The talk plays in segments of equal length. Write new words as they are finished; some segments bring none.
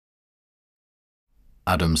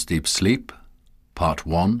Adam's Deep Sleep, Part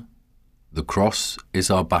 1, The Cross is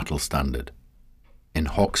Our Battle Standard, in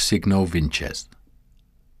Hoc Signo Vinces.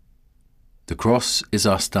 The cross is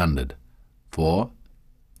our standard, for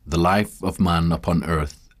the life of man upon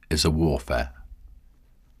earth is a warfare.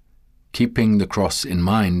 Keeping the cross in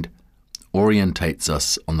mind orientates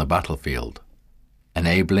us on the battlefield,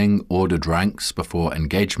 enabling ordered ranks before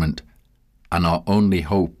engagement and our only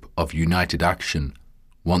hope of united action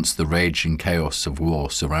once the raging chaos of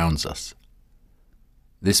war surrounds us.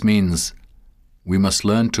 This means we must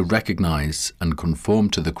learn to recognize and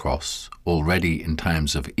conform to the cross already in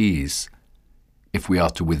times of ease if we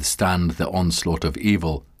are to withstand the onslaught of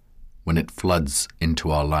evil when it floods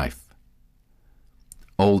into our life.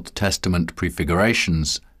 Old Testament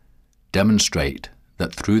prefigurations demonstrate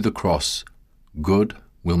that through the cross, good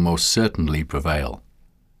will most certainly prevail,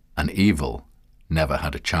 and evil never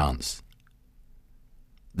had a chance.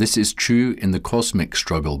 This is true in the cosmic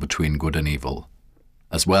struggle between good and evil,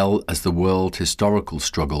 as well as the world historical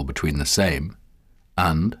struggle between the same,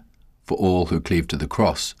 and, for all who cleave to the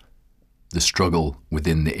cross, the struggle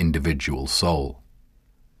within the individual soul.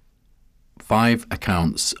 5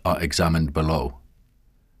 accounts are examined below.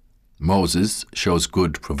 Moses shows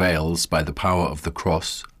good prevails by the power of the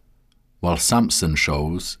cross, while Samson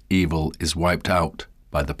shows evil is wiped out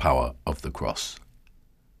by the power of the cross.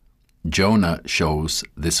 Jonah shows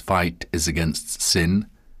this fight is against sin,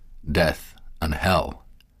 death, and hell.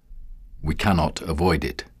 We cannot avoid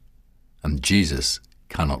it, and Jesus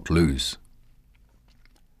cannot lose.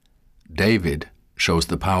 David shows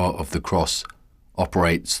the power of the cross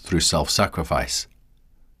operates through self-sacrifice,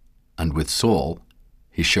 and with Saul,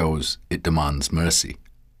 he shows it demands mercy.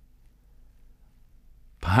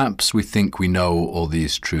 Perhaps we think we know all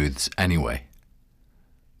these truths anyway,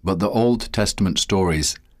 but the Old Testament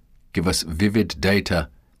stories give us vivid data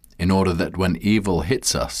in order that when evil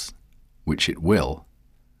hits us, which it will,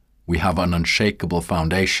 we have an unshakable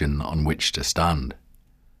foundation on which to stand.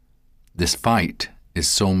 This fight is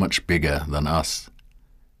so much bigger than us.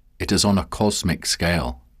 It is on a cosmic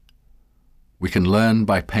scale. We can learn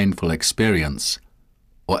by painful experience,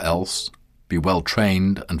 or else be well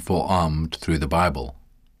trained and forearmed through the Bible.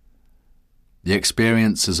 The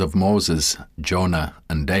experiences of Moses, Jonah,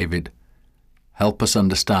 and David help us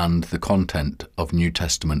understand the content of New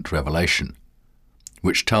Testament revelation,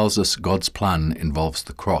 which tells us God's plan involves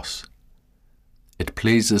the cross. It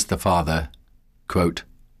pleases the Father, quote,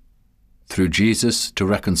 through Jesus to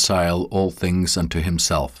reconcile all things unto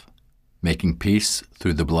himself, making peace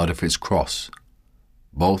through the blood of his cross,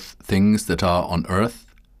 both things that are on earth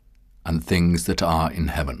and things that are in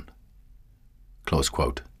heaven. Close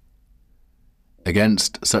quote.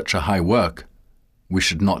 Against such a high work, we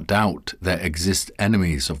should not doubt there exist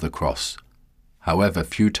enemies of the cross, however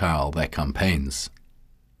futile their campaigns.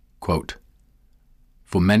 Quote,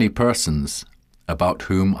 for many persons, about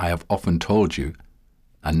whom I have often told you,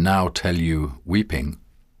 and now tell you weeping,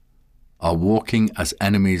 are walking as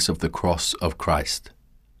enemies of the cross of Christ.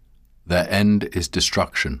 Their end is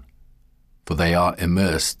destruction, for they are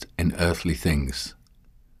immersed in earthly things.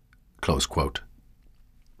 Close quote.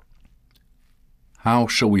 How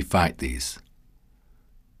shall we fight these?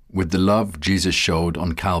 With the love Jesus showed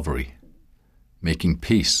on Calvary, making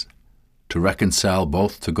peace to reconcile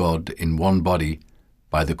both to God in one body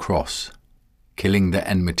by the cross, killing the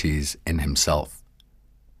enmities in himself.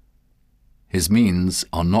 His means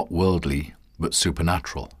are not worldly, but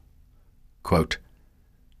supernatural. Quote,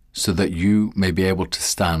 so that you may be able to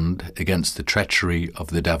stand against the treachery of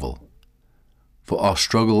the devil. For our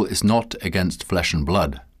struggle is not against flesh and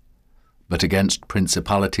blood, but against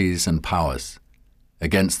principalities and powers,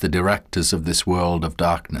 against the directors of this world of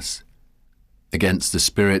darkness, against the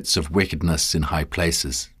spirits of wickedness in high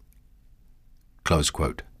places. Close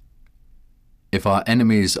quote. If our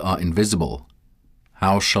enemies are invisible,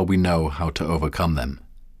 how shall we know how to overcome them?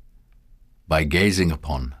 By gazing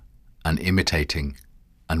upon and imitating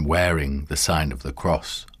and wearing the sign of the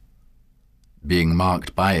cross. Being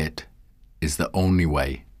marked by it is the only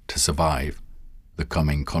way to survive the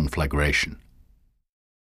coming conflagration.